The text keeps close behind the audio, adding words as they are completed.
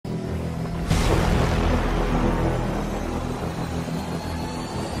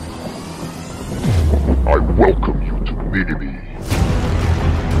welcome you to Mini-Me.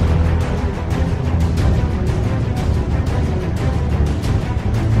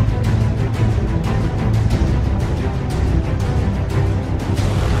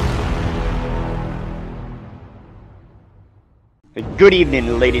 Good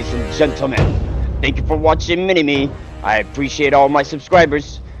evening, ladies and gentlemen. Thank you for watching Mini-Me. I appreciate all my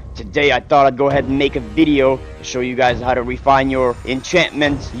subscribers. Today I thought I'd go ahead and make a video to show you guys how to refine your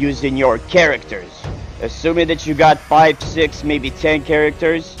enchantments using your characters. Assuming that you got 5, 6, maybe 10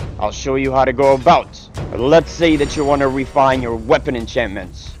 characters, I'll show you how to go about. Let's say that you want to refine your weapon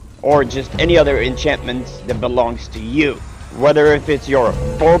enchantments, or just any other enchantments that belongs to you. Whether if it's your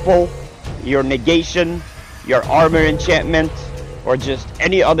purple, your negation, your armor enchantment, or just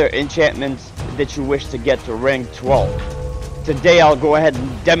any other enchantments that you wish to get to rank 12. Today I'll go ahead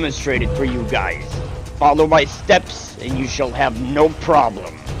and demonstrate it for you guys. Follow my steps and you shall have no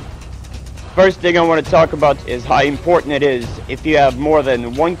problem. First thing I want to talk about is how important it is if you have more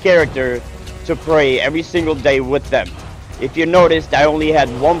than one character to pray every single day with them. If you noticed, I only had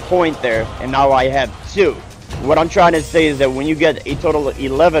 1 point there and now I have 2. What I'm trying to say is that when you get a total of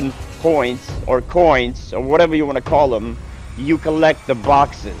 11 points or coins or whatever you want to call them, you collect the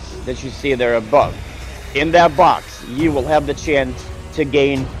boxes that you see there above. In that box, you will have the chance to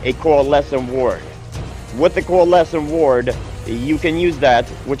gain a coalescent ward. With the coalescent ward, you can use that,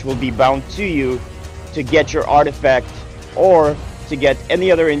 which will be bound to you, to get your artifact or to get any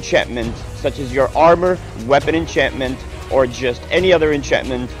other enchantment, such as your armor, weapon enchantment, or just any other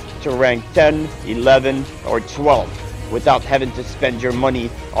enchantment to rank 10, 11, or 12, without having to spend your money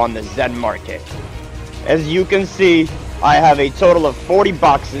on the Zen market. As you can see, I have a total of 40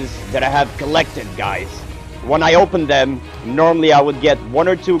 boxes that I have collected, guys. When I open them, normally I would get 1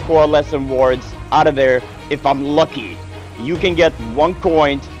 or 2 coalescent wards out of there if I'm lucky. You can get 1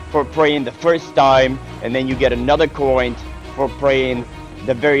 coin for praying the first time, and then you get another coin for praying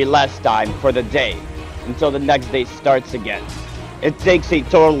the very last time for the day, until the next day starts again. It takes a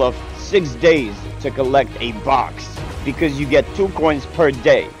total of 6 days to collect a box, because you get 2 coins per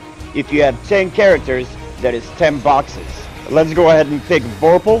day. If you have 10 characters, that is 10 boxes. Let's go ahead and pick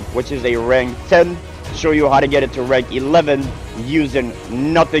Vorpal, which is a rank 10. Show you how to get it to rank 11 using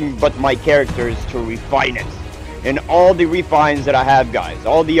nothing but my characters to refine it. And all the refines that I have, guys,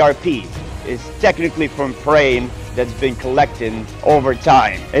 all the RP is technically from praying that's been collecting over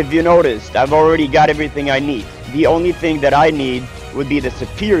time. If you noticed, I've already got everything I need. The only thing that I need would be the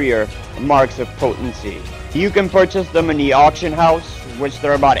superior marks of potency. You can purchase them in the auction house, which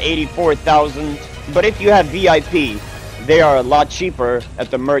they're about 84,000. But if you have VIP, they are a lot cheaper at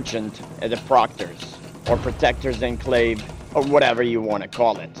the merchant, at the proctors, or protector's enclave, or whatever you want to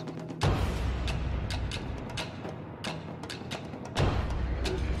call it.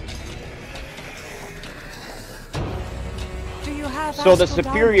 So the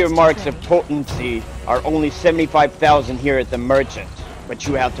superior marks of potency are only 75,000 here at the merchant, but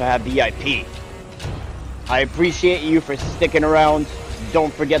you have to have VIP. I appreciate you for sticking around.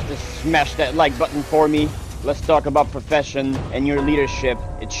 Don't forget to smash that like button for me. Let's talk about profession and your leadership.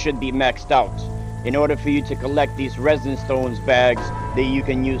 It should be maxed out in order for you to collect these resin stones bags that you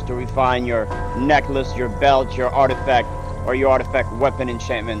can use to refine your necklace, your belt, your artifact, or your artifact weapon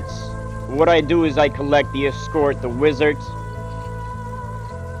enchantments. What I do is I collect the escort, the wizard.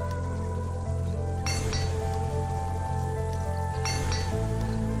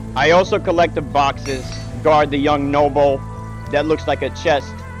 I also collect the boxes, guard the young noble. That looks like a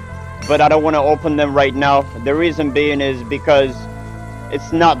chest, but I don't want to open them right now. The reason being is because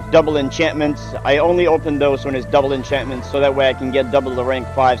it's not double enchantments. I only open those when it's double enchantments, so that way I can get double the rank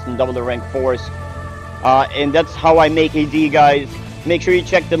 5s and double the rank 4s. And that's how I make AD, guys. Make sure you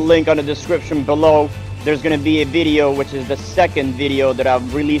check the link on the description below. There's going to be a video, which is the second video that I'm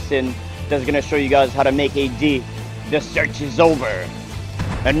releasing, that's going to show you guys how to make AD. The search is over.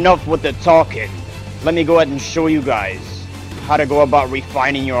 Enough with the talking. Let me go ahead and show you guys how to go about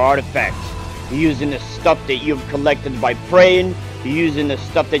refining your artifact. Using the stuff that you've collected by praying, using the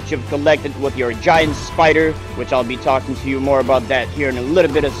stuff that you've collected with your giant spider, which I'll be talking to you more about that here in a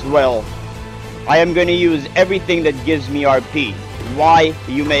little bit as well. I am going to use everything that gives me RP. Why,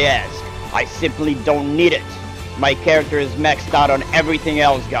 you may ask? I simply don't need it. My character is maxed out on everything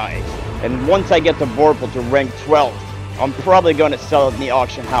else, guys. And once I get the Vorpal to rank 12, I'm probably going to sell it in the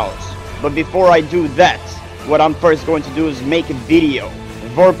auction house. But before I do that, what I'm first going to do is make a video.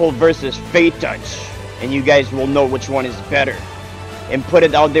 Vorpal versus Fate Touch. And you guys will know which one is better. And put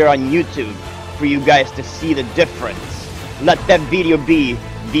it out there on YouTube for you guys to see the difference. Let that video be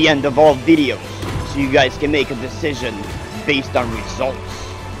the end of all videos, so you guys can make a decision based on results.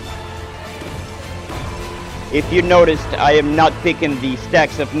 If you noticed, I am not picking the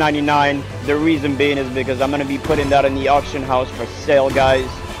stacks of 99. The reason being is because I'm going to be putting that in the auction house for sale, guys.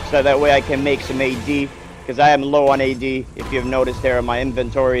 So that way I can make some AD. Because I am low on AD, if you've noticed there in my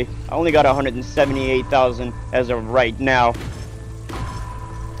inventory. I only got 178,000 as of right now.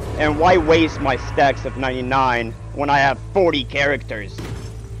 And why waste my stacks of 99 when I have 40 characters?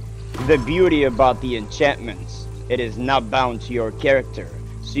 The beauty about the enchantments, it is not bound to your character.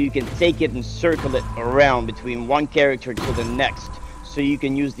 So you can take it and circle it around between one character to the next. So you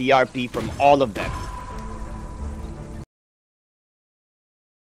can use the RP from all of them.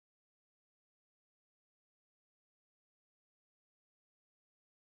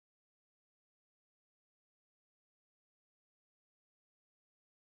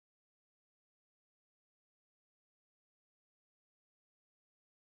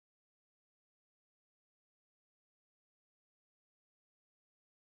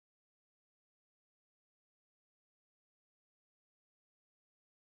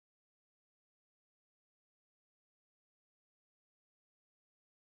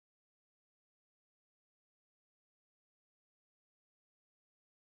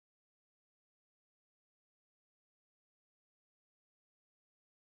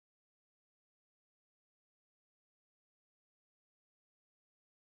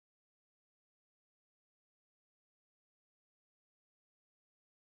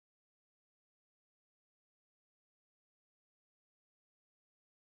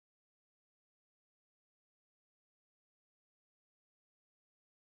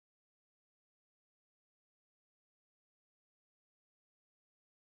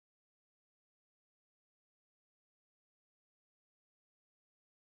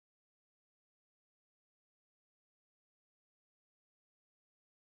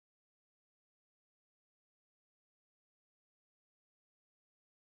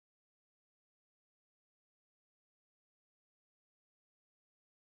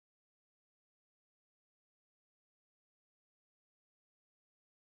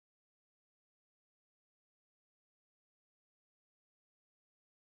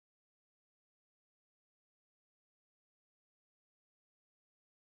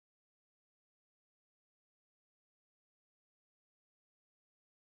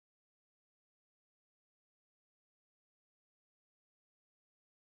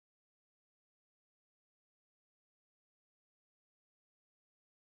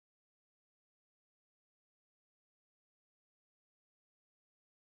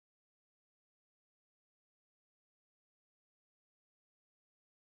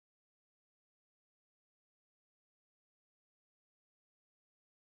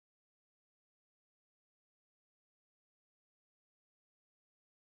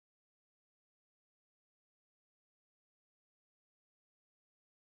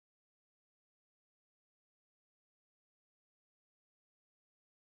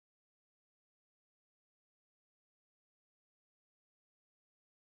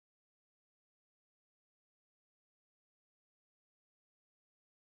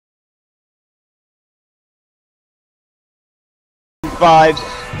 Fives.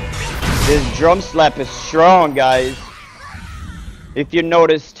 This drum slap is strong, guys. If you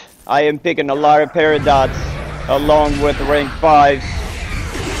noticed, I am picking a lot of paradots along with rank 5s.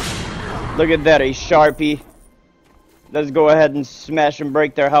 Look at that, a Sharpie. Let's go ahead and smash and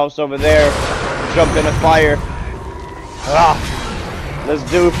break their house over there. Jump in the fire. Let's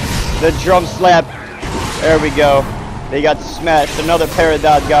do the drum slap. There we go. They got smashed. Another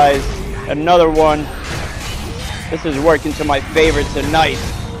paradot, guys. Another one. This is working to my favor tonight.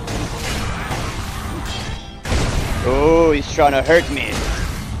 Oh, he's trying to hurt me.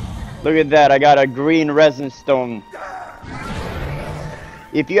 Look at that, I got a green resin stone.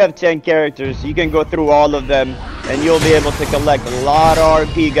 If you have 10 characters, you can go through all of them and you'll be able to collect a lot of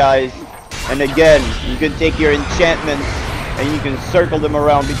RP, guys. And again, you can take your enchantments and you can circle them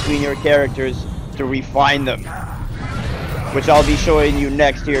around between your characters to refine them, which I'll be showing you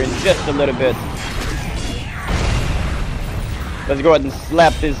next here in just a little bit. Let's go ahead and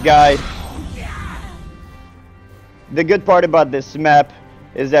slap this guy. The good part about this map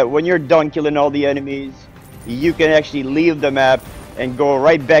is that when you're done killing all the enemies, you can actually leave the map and go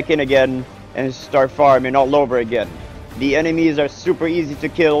right back in again and start farming all over again. The enemies are super easy to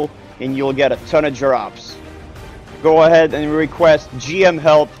kill and you'll get a ton of drops. Go ahead and request GM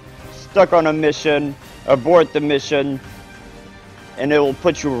help, stuck on a mission, abort the mission, and it will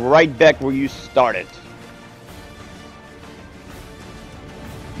put you right back where you started.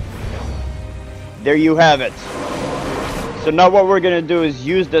 There you have it. So now what we're gonna do is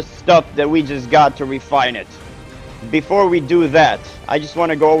use the stuff that we just got to refine it. Before we do that, I just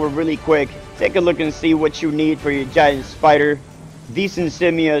want to go over really quick take a look and see what you need for your giant spider. These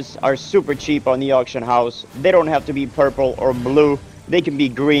Insignias are super cheap on the auction house. They don't have to be purple or blue. They can be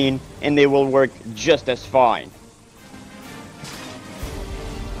green and they will work just as fine.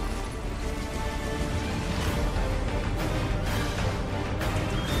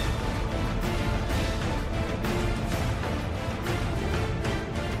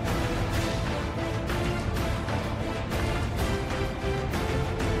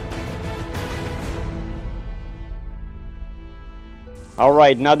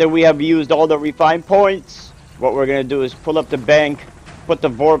 Alright, now that we have used all the refine points, what we're going to do is pull up the bank, put the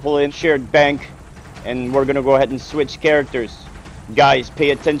Vorpal in shared bank, and we're going to go ahead and switch characters. Guys,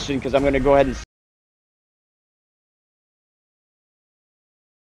 pay attention because I'm going to go ahead and...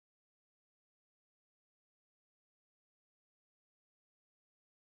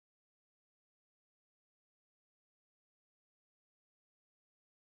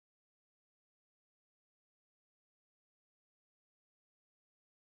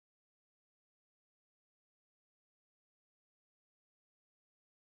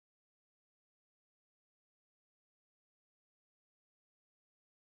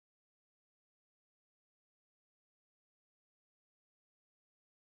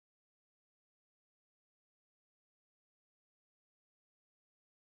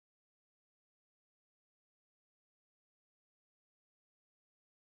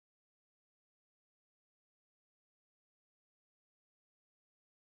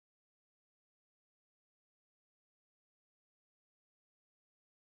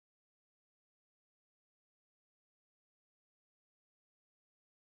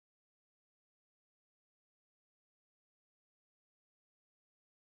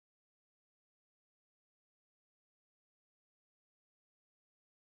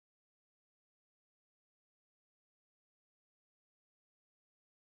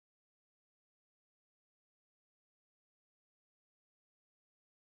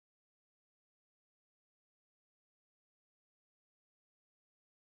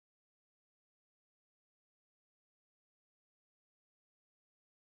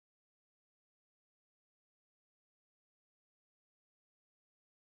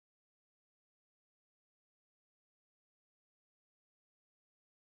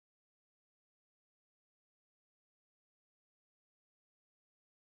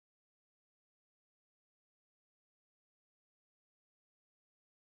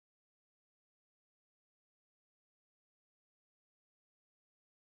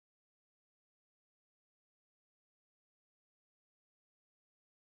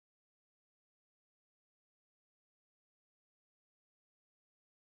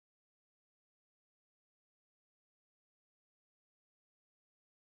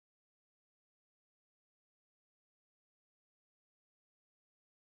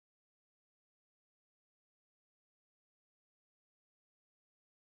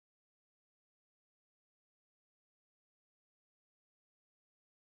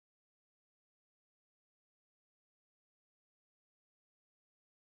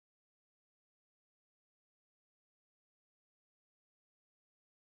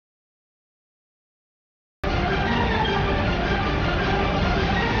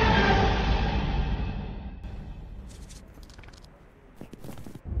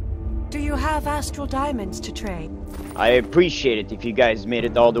 Do you have astral diamonds to trade? I appreciate it if you guys made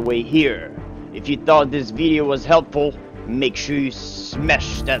it all the way here. If you thought this video was helpful, make sure you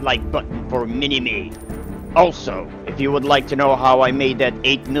smash that like button for Mini-Me. Also, if you would like to know how I made that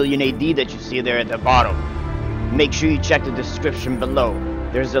 8 million AD that you see there at the bottom, make sure you check the description below.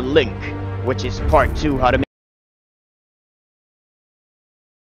 There's a link, which is part 2, how to make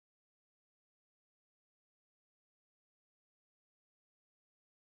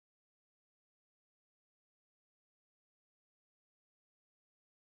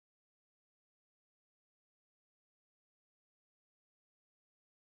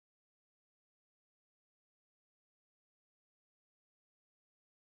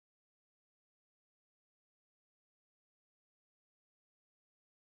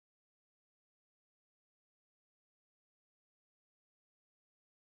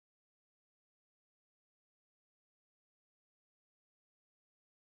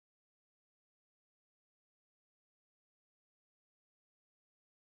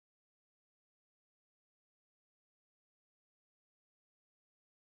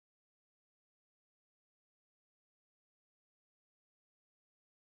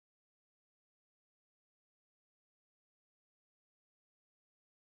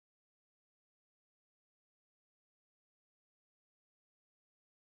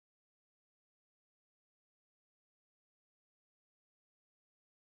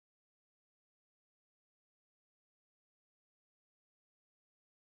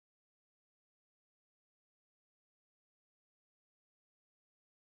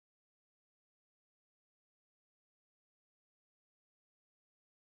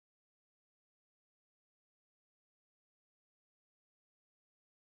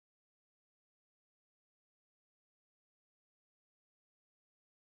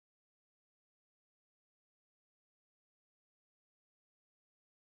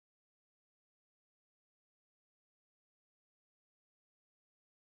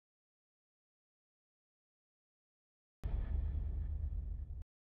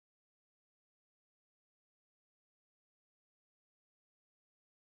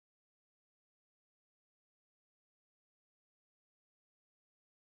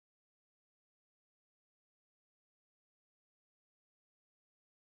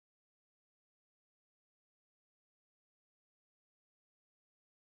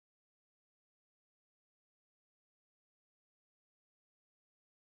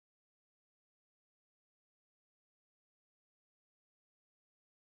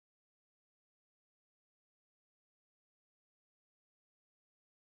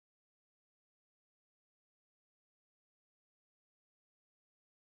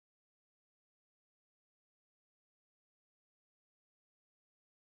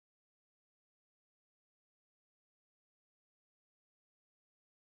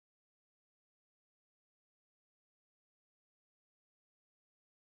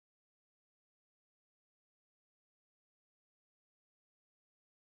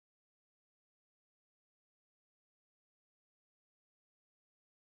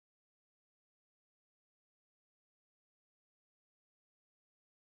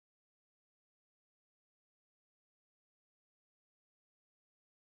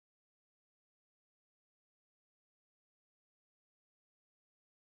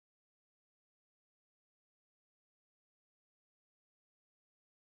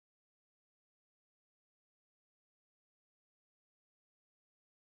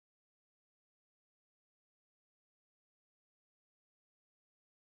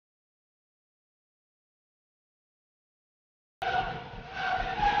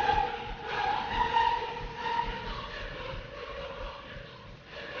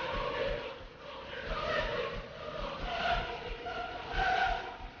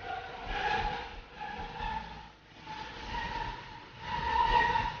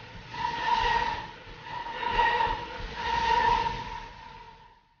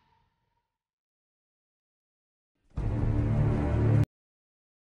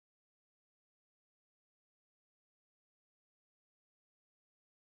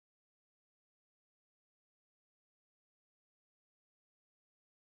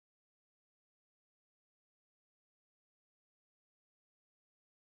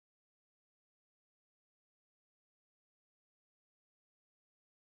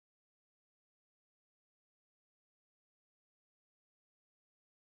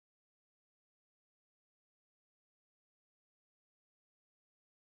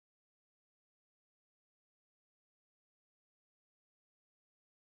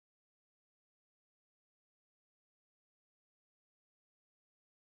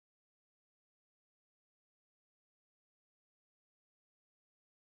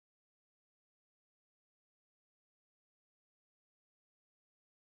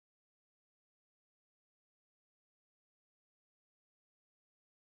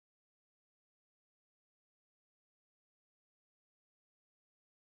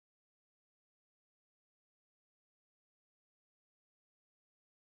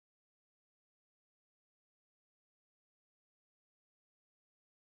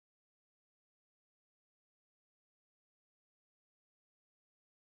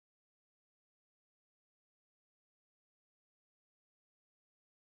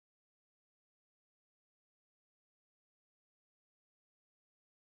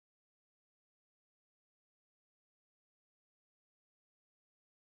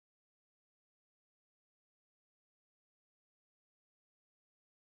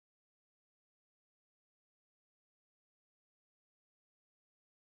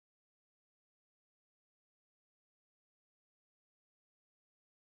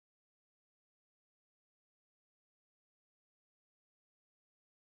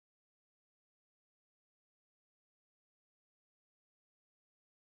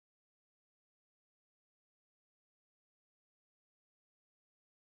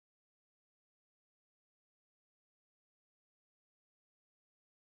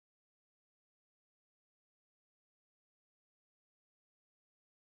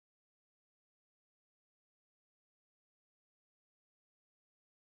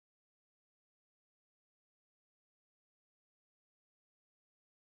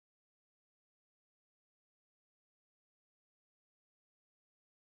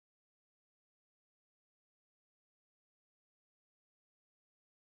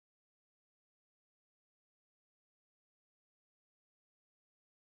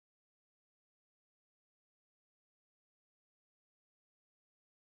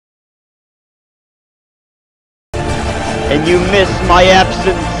and you miss my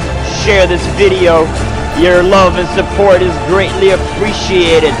absence, share this video. Your love and support is greatly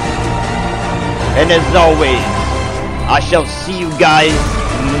appreciated. And as always, I shall see you guys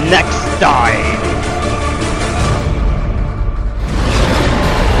next time.